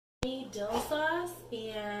dill sauce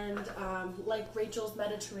and like Rachel's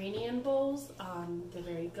Mediterranean bowls. They're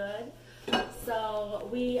very good. So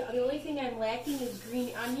the only thing I'm lacking is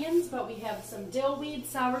green onions, but we have some dill weed,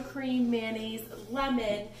 sour cream, mayonnaise,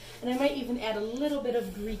 lemon, and I might even add a little bit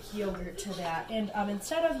of Greek yogurt to that. And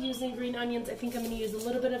instead of using green onions, I think I'm going to use a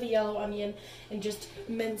little bit of a yellow onion and just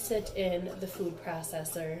mince it in the food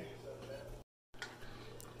processor.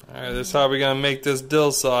 Alright, this is how we're going to make this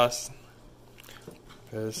dill sauce.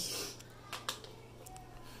 This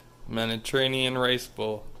Mediterranean rice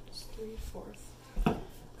bowl. 3/4 cups.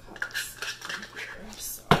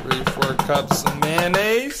 3-4 cups of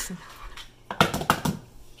mayonnaise. It's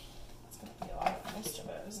going to be a lot of most of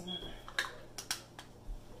it, isn't it?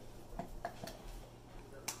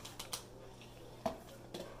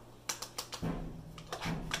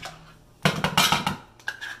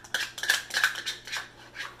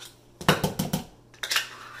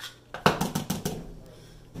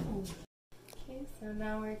 Okay, so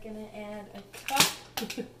now we're going to add a cup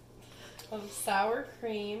of sour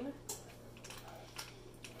cream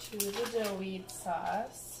to the dill weed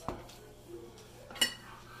sauce.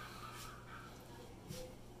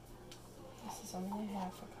 This is only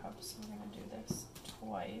half a cup, so we're going to do this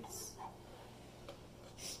twice.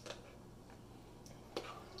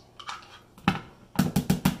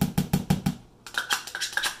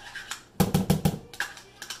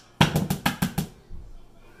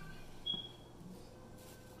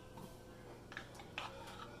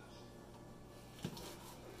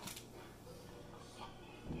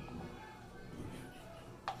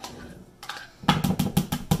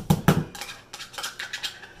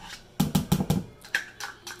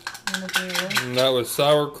 And that was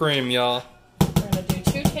sour cream, y'all. We're going to do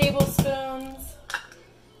 2 tablespoons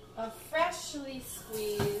of freshly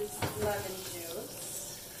squeezed lemon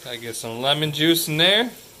juice. Gotta get some lemon juice in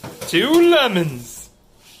there. 2 lemons.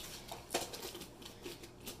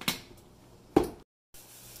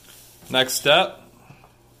 Next step.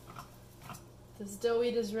 This dill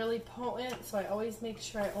weed is really potent, so I always make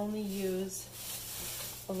sure I only use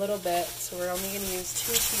a little bit. So we're only going to use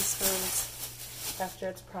 2 teaspoons after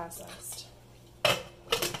it's processed.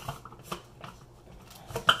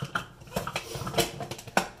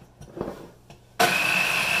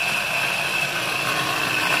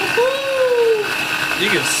 You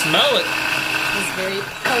can smell it. It's very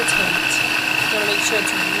potent. You want to make sure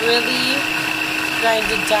it's really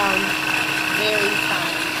grinded down very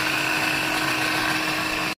fine.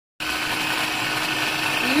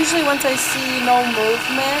 Usually once I see no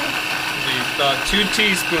movement, We about 2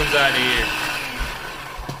 teaspoons out of here.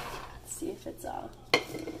 let's see if it's all good.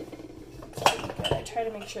 I try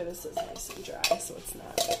to make sure this is nice and dry so it's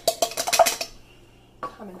not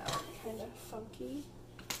coming out kind of funky.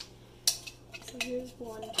 So here's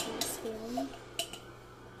 1 teaspoon.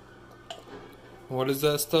 What is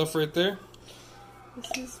that stuff right there?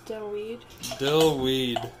 This is dill weed. Dill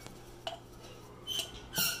weed.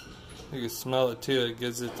 You can smell it too. It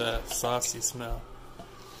gives it that saucy smell.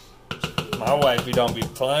 My wifey don't be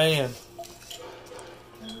playing.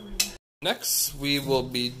 Next, we will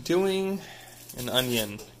be doing an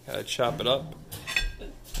onion. Gotta chop it up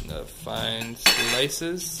into fine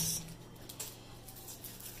slices.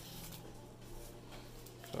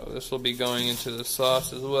 So this will be going into the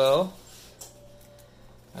sauce as well.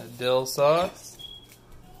 A dill sauce.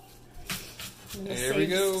 There we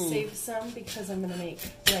go. Save some because I'm going to make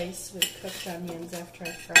rice with cooked onions after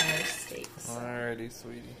I fry our steaks. Alrighty,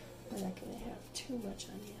 sweetie. We're not going to have too much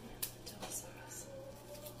onion in the dill sauce.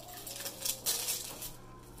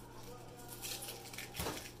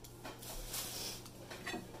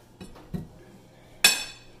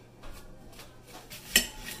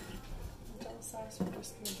 Dill sauce, we're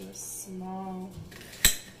just going to do a small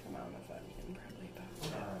amount of onion, probably about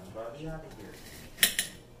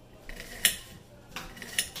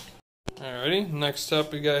Alrighty, next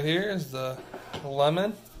up we got here is the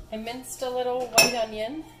lemon. I minced a little white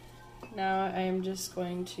onion. Now I'm just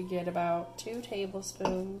going to get about 2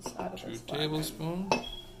 tablespoons out of this 2 tablespoons.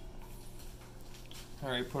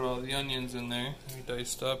 Alright, put all the onions in there. We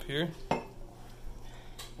diced up here. I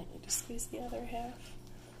need to squeeze the other half.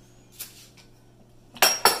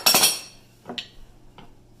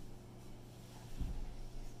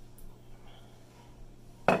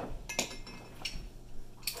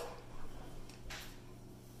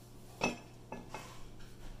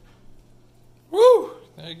 Woo!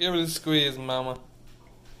 There, give it a squeeze, mama.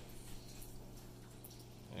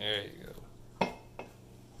 There you go.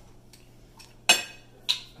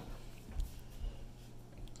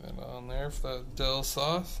 Put that on there for that dill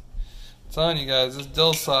sauce. I'm telling you guys, this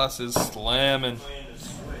dill sauce is slamming.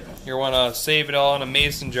 You want to save it all in a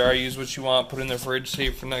mason jar. Use what you want. Put it in the fridge.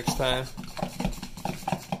 Save for next time.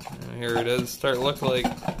 And here it is. Start looking like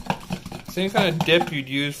same kind of dip you'd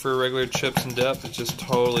use for regular chips and dip. It's just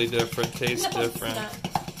totally different. Tastes different.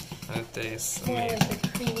 And it tastes amazing. Like a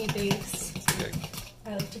creamy base. Okay.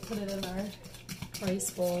 I like to put it in our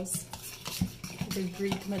rice bowls. The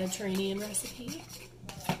Greek Mediterranean recipe.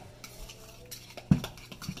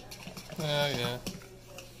 Oh yeah.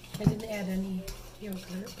 I didn't add any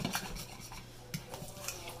yogurt, but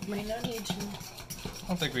might not need to. I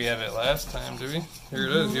don't think we had it last time, did we? Here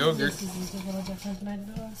it is, yogurt. This is a little different than I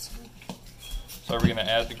did last time. So are we gonna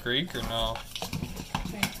add the Greek or no?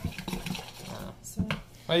 Okay. So,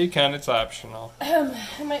 well, you can. It's optional. I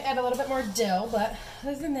might add a little bit more dill, but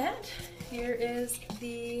other than that, here is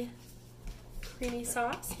the creamy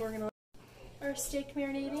sauce. We're gonna let our steak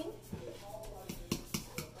marinating.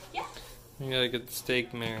 Yeah. You gotta get the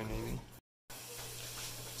steak marinating.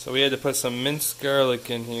 So we had to put some minced garlic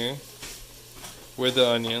in here with the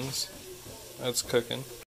onions. That's cooking.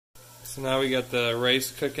 So now we got the rice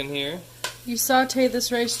cooking here. You saute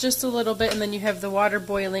this rice just a little bit, and then you have the water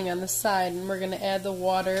boiling on the side, and we're going to add the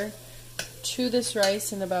water to this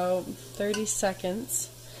rice in about 30 seconds,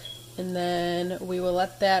 and then we will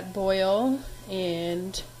let that boil,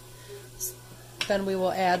 and then we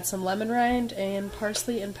will add some lemon rind and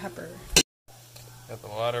parsley and pepper. Got the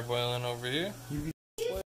water boiling over here.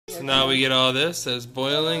 So now we get all this that's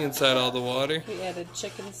boiling inside all the water. We added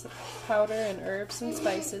chicken powder and herbs and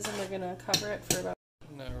spices, and we're going to cover it for about...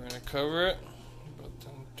 Now we're going to cover it about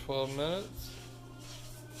 10-12 minutes.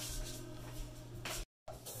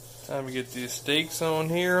 Time to get these steaks on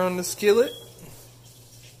here on the skillet.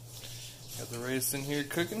 Got the rice in here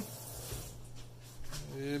cooking.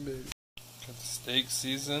 Yeah, baby. Got the steak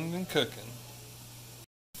seasoned and cooking.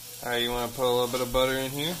 Alright, you want to put a little bit of butter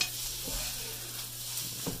in here?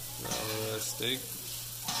 All that steak.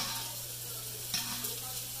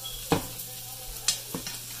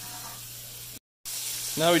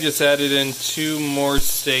 Now we just added in 2 more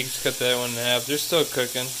steaks. Cut that one in half. They're still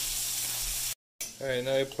cooking. Alright,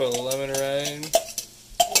 now we put a lemon rind.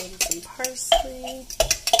 And some parsley.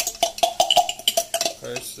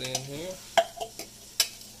 Parsley in here.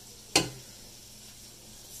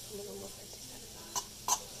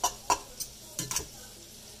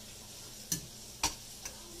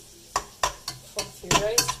 Fluff your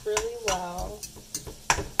rice really well.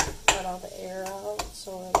 Let all the air out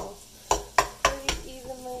so it'll pretty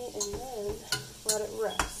evenly, and then let it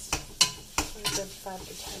rest for a good 5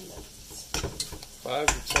 to 10 minutes. 5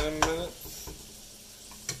 to 10 minutes.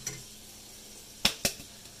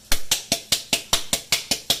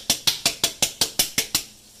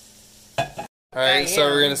 Alright, so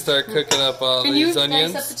we're going to start cooking up all these onions. Can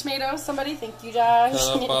you dice up the tomatoes? Somebody? Thank you, Josh.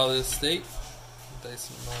 Cut up all this steak. Dice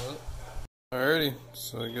them all up. Alrighty,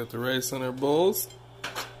 so I got the rice in our bowls.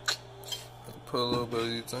 Put a little bit of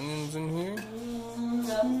these onions in here.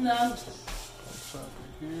 Nom, nom. Chop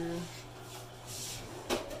it here.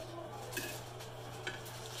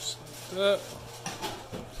 Just like that.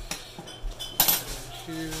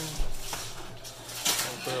 Right here.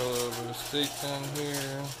 I'll put a little bit of steak down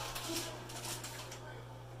here.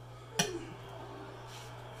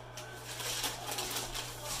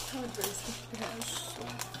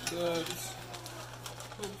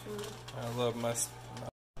 I love my...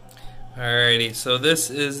 Alrighty, so this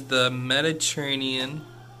is the Mediterranean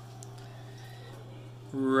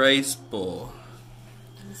rice bowl.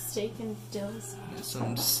 Steak and dill sauce.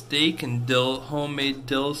 Some steak and dill, homemade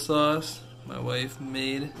dill sauce my wife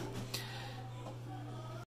made.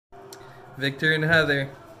 Victor and Heather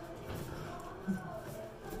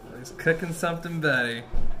is cooking something better.